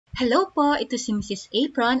Hello po, ito si Mrs.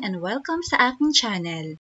 Apron and welcome sa aking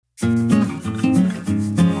channel.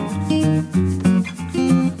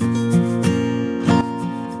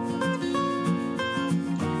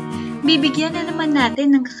 Bibigyan na naman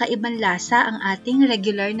natin ng kakaibang lasa ang ating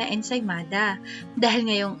regular na ensaymada. Dahil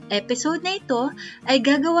ngayong episode na ito ay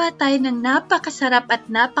gagawa tayo ng napakasarap at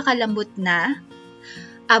napakalambot na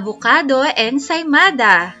Avocado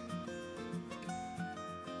Ensaymada.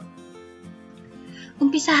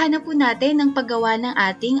 Umpisahan na po natin ang paggawa ng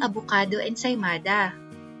ating avocado ensaymada.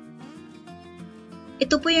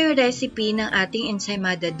 Ito po yung recipe ng ating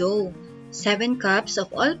ensaymada dough. 7 cups of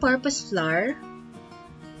all-purpose flour.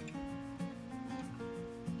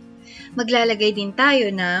 Maglalagay din tayo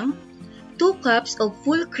ng 2 cups of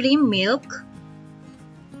full cream milk.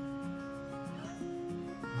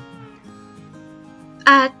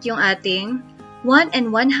 At yung ating 1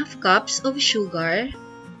 1/2 cups of sugar.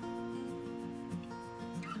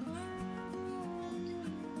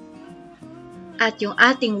 At yung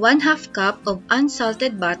ating 1/2 cup of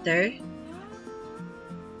unsalted butter,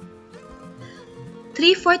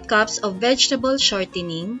 3/4 cups of vegetable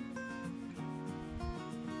shortening,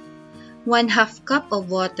 1/2 cup of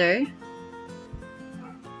water,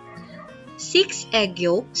 6 egg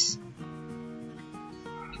yolks,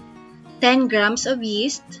 10 grams of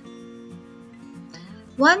yeast,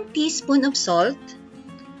 1 teaspoon of salt,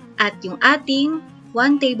 at yung ating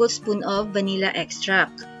 1 tablespoon of vanilla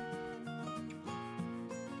extract.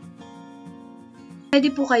 Pwede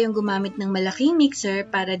po kayong gumamit ng malaking mixer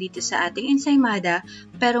para dito sa ating ensaymada,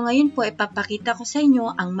 pero ngayon po ipapakita ko sa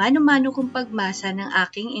inyo ang mano-mano kong pagmasa ng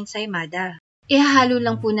aking ensaymada. Ihahalo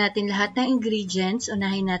lang po natin lahat ng ingredients.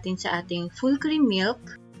 Unahin natin sa ating full cream milk.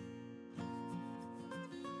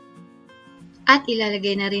 At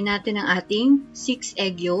ilalagay na rin natin ang ating 6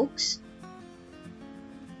 egg yolks.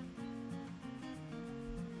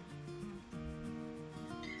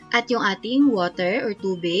 At yung ating water or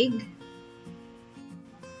tubig.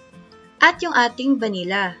 At yung ating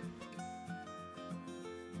vanilla.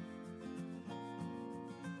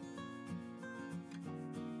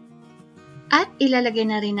 At ilalagay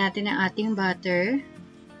na rin natin ang ating butter.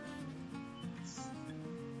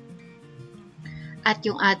 At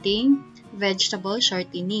yung ating vegetable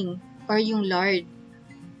shortening or yung lard.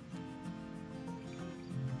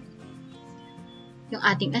 Yung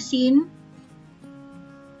ating asin.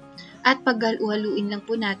 At paghalu-haluin lang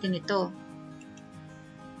po natin ito.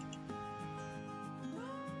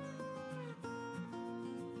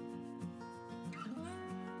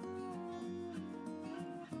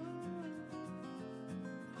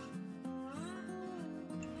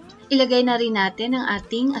 Ilagay na rin natin ang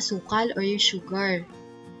ating asukal or yung sugar.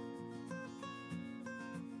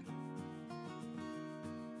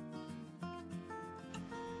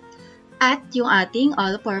 At yung ating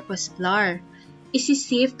all-purpose flour.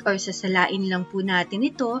 Isi-sift or sasalain lang po natin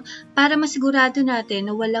ito para masigurado natin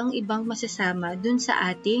na walang ibang masasama dun sa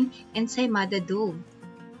ating ensaymada dough.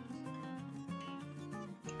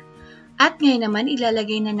 At ngayon naman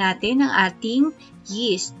ilalagay na natin ang ating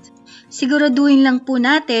yeast. Siguraduhin lang po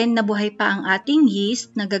natin na buhay pa ang ating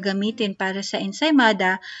yeast na gagamitin para sa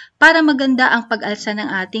ensaymada para maganda ang pag-alsa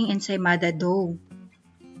ng ating ensaymada dough.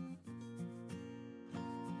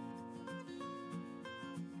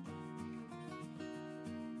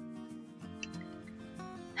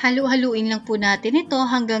 Halu-haluin lang po natin ito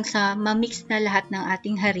hanggang sa ma-mix na lahat ng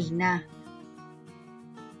ating harina.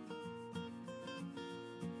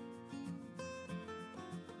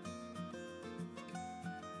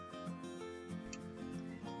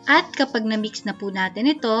 At kapag na-mix na po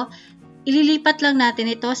natin ito, ililipat lang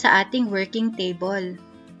natin ito sa ating working table.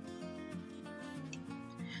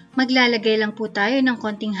 Maglalagay lang po tayo ng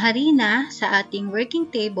konting harina sa ating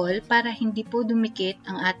working table para hindi po dumikit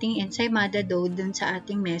ang ating ensaymada dough dun sa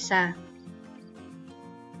ating mesa.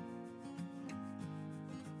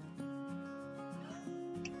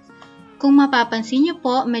 Kung mapapansin nyo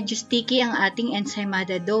po, medyo sticky ang ating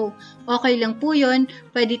ensaymada dough. Okay lang po yun,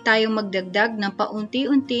 pwede tayong magdagdag ng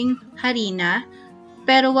paunti-unting harina,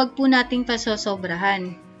 pero wag po nating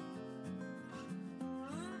pasosobrahan.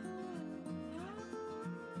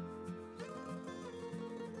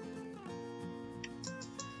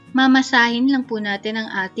 Mamasahin lang po natin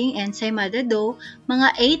ang ating ensaymada dough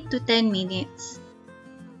mga 8 to 10 minutes.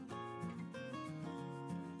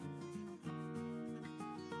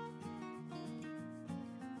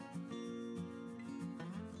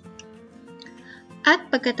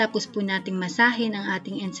 At pagkatapos po nating masahin ang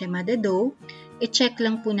ating ensaymada dough, i-check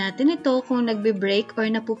lang po natin ito kung nagbe-break or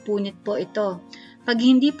napupunit po ito. Pag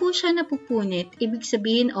hindi po siya napupunit, ibig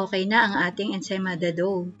sabihin okay na ang ating ensaymada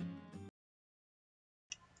dough.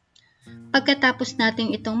 Pagkatapos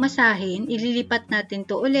natin itong masahin, ililipat natin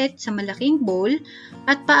to ulit sa malaking bowl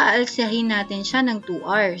at paaalsahin natin siya ng 2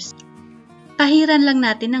 hours. Tahiran lang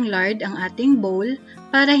natin ng lard ang ating bowl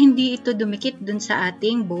para hindi ito dumikit dun sa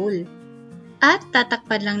ating bowl. At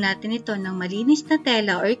tatakpan lang natin ito ng malinis na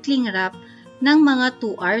tela or cling wrap ng mga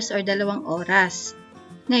 2 hours or 2 oras.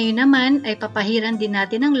 Ngayon naman ay papahiran din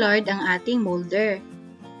natin ng lard ang ating molder.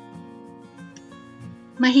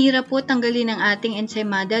 Mahirap po tanggalin ang ating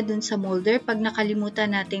ensaymada dun sa molder pag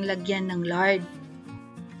nakalimutan nating lagyan ng lard.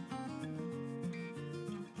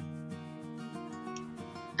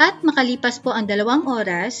 At makalipas po ang 2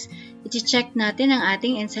 oras, i-check natin ang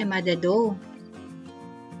ating ensaymada dough.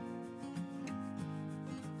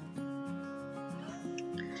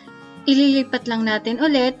 Ililipat lang natin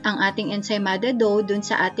ulit ang ating ensaymada dough dun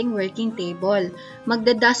sa ating working table.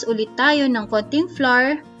 Magdadas ulit tayo ng konting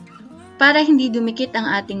flour para hindi dumikit ang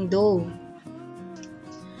ating dough.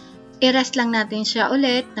 I-rest lang natin siya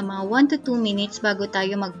ulit na mga 1 to 2 minutes bago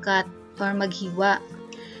tayo mag-cut or maghiwa.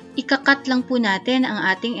 Ika-cut lang po natin ang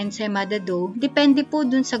ating ensaymada dough, depende po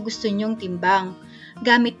dun sa gusto nyong timbang.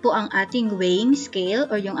 Gamit po ang ating weighing scale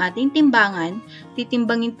or yung ating timbangan,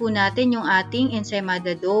 titimbangin po natin yung ating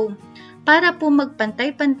ensaymada dough para po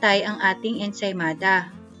magpantay-pantay ang ating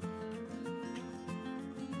ensaymada.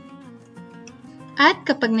 At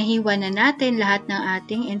kapag nahiwa na natin lahat ng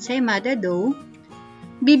ating ensaymada dough,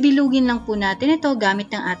 bibilugin lang po natin ito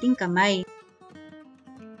gamit ng ating kamay.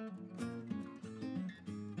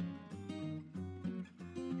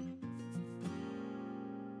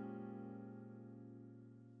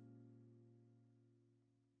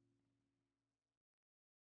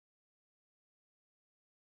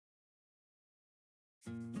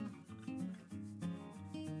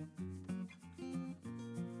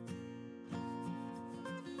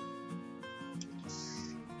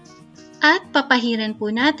 At papahiran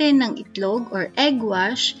po natin ng itlog or egg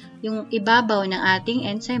wash yung ibabaw ng ating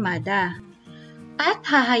ensaymada. At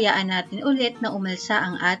hahayaan natin ulit na umalsa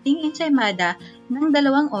ang ating ensaymada ng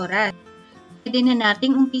 2 oras. Pwede na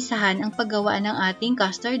nating umpisahan ang paggawa ng ating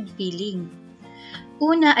custard filling.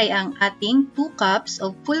 Una ay ang ating 2 cups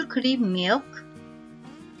of full cream milk,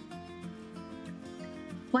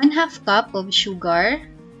 1/2 cup of sugar,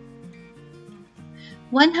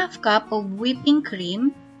 1/2 cup of whipping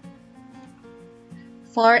cream,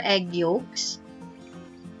 4 egg yolks,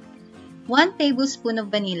 1 tablespoon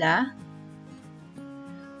of vanilla,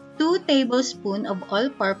 2 tablespoons of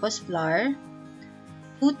all-purpose flour,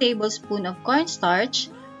 2 tablespoons of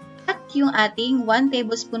cornstarch, at yung ating 1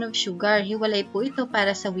 tablespoon of sugar. Hiwalay po ito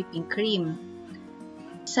para sa whipping cream.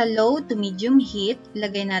 Sa low to medium heat,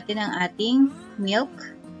 ilagay natin ang ating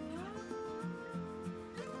milk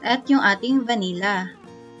at yung ating vanilla.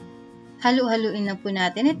 Halu-haluin lang po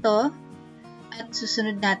natin ito. At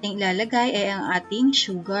susunod nating ilalagay ay ang ating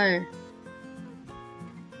sugar.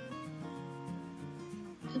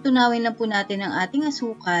 Tutunawin lang po natin ang ating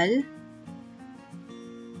asukal.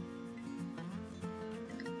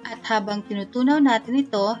 At habang tinutunaw natin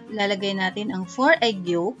ito, ilalagay natin ang 4 egg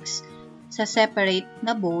yolks sa separate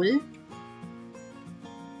na bowl.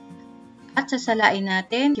 At sasalain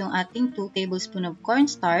natin yung ating 2 tablespoons of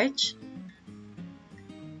cornstarch.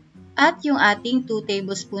 At yung ating 2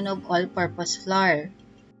 tablespoons of all-purpose flour.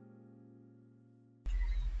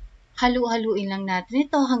 Halu-haluin lang natin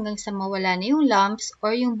ito hanggang sa mawala na yung lumps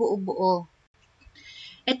or yung buo-buo.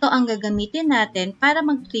 Ito ang gagamitin natin para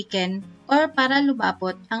mag-thicken or para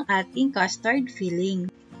lumapot ang ating custard filling.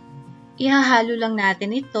 Ihahalo lang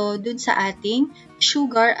natin ito dun sa ating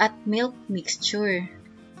sugar at milk mixture.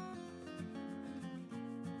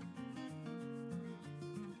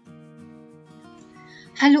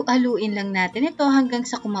 Halu-haluin lang natin ito hanggang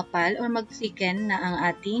sa kumapal or mag-thicken na ang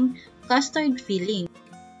ating custard filling.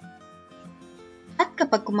 At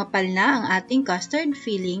kapag kumapal na ang ating custard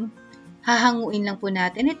filling, hahanguin lang po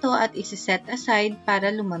natin ito at isi-set aside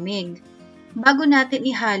para lumamig bago natin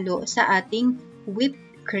ihalo sa ating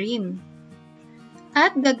whipped cream.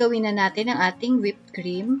 At gagawin na natin ang ating whipped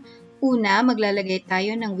cream. Una, maglalagay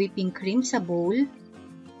tayo ng whipping cream sa bowl.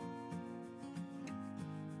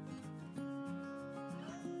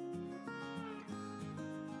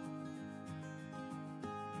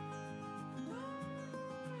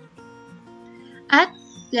 At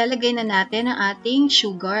lalagay na natin ang ating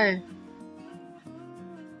sugar.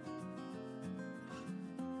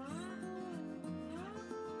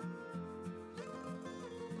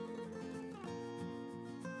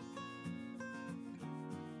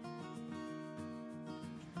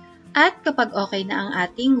 At kapag okay na ang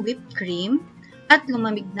ating whipped cream at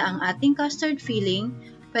lumamig na ang ating custard filling,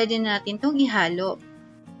 pwede na natin itong ihalo.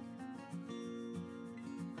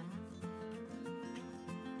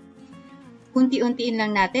 Unti-untiin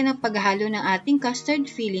lang natin ang paghalo ng ating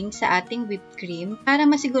custard filling sa ating whipped cream para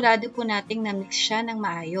masigurado po nating na-mix siya ng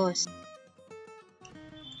maayos.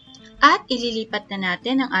 At ililipat na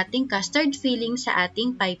natin ang ating custard filling sa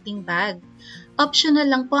ating piping bag. Optional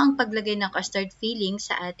lang po ang paglagay ng custard filling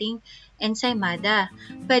sa ating ensaymada.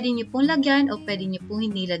 Pwede nyo pong lagyan o pwede nyo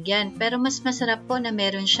pong hindi lagyan, pero mas masarap po na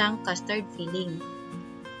meron siyang custard filling.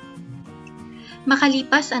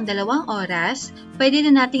 Makalipas ang 2 oras, pwede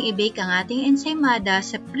na nating i-bake ang ating ensaymada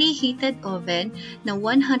sa preheated oven na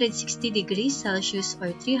 160 degrees Celsius or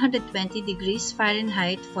 320 degrees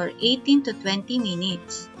Fahrenheit for 18 to 20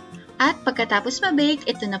 minutes. At pagkatapos ma-bake,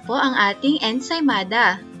 ito na po ang ating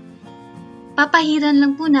ensaymada. Papahiran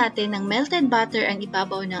lang po natin ng melted butter ang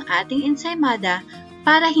ibabaw ng ating ensaymada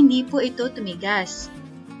para hindi po ito tumigas.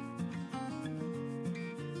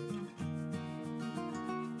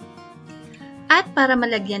 At para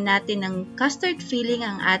malagyan natin ng custard filling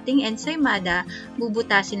ang ating ensaymada,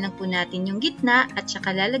 bubutasin lang po natin yung gitna at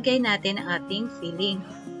saka lalagay natin ang ating filling.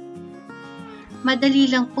 Madali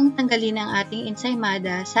lang pong tanggalin ang ating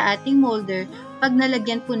ensaymada sa ating molder pag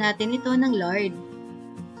nalagyan po natin ito ng lard.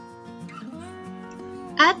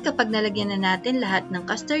 At kapag nalagyan na natin lahat ng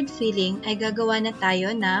custard filling, ay gagawa na tayo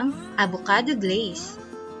ng avocado glaze.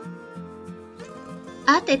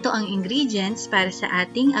 At ito ang ingredients para sa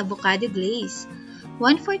ating avocado glaze.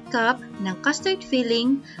 1/4 cup ng custard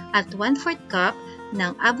filling at 1/4 cup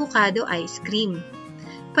ng avocado ice cream.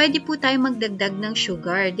 Pwede po tayo magdagdag ng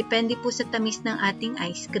sugar, depende po sa tamis ng ating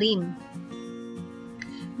ice cream.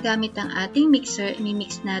 Gamit ang ating mixer,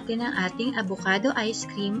 imimix natin ang ating avocado ice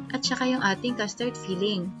cream at saka yung ating custard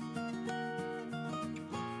filling.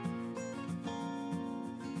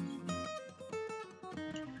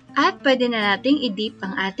 At pwede na nating i-dip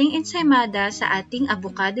ang ating ensaymada sa ating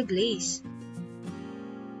avocado glaze.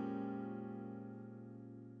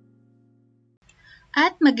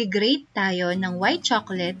 At mag-grate tayo ng white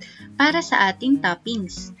chocolate para sa ating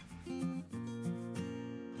toppings.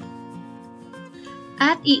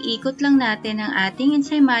 At iikot lang natin ang ating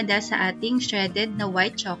ensaymada sa ating shredded na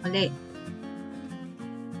white chocolate.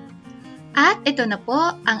 At ito na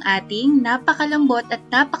po ang ating napakalambot at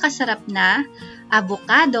napakasarap na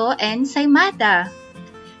avocado ensaymada.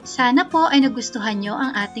 Sana po ay nagustuhan nyo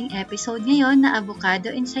ang ating episode ngayon na avocado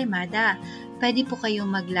ensaymada. Pwede po kayong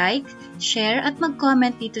mag-like, share at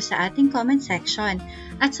mag-comment dito sa ating comment section.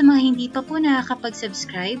 At sa mga hindi pa po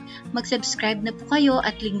nakakapag-subscribe, mag-subscribe na po kayo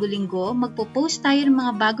at linggo-linggo magpo-post tayo ng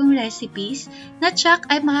mga bagong recipes na tsak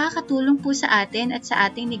ay makakatulong po sa atin at sa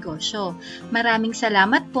ating negosyo. Maraming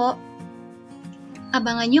salamat po!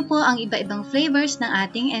 Abangan nyo po ang iba-ibang flavors ng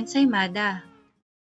ating ensaymada.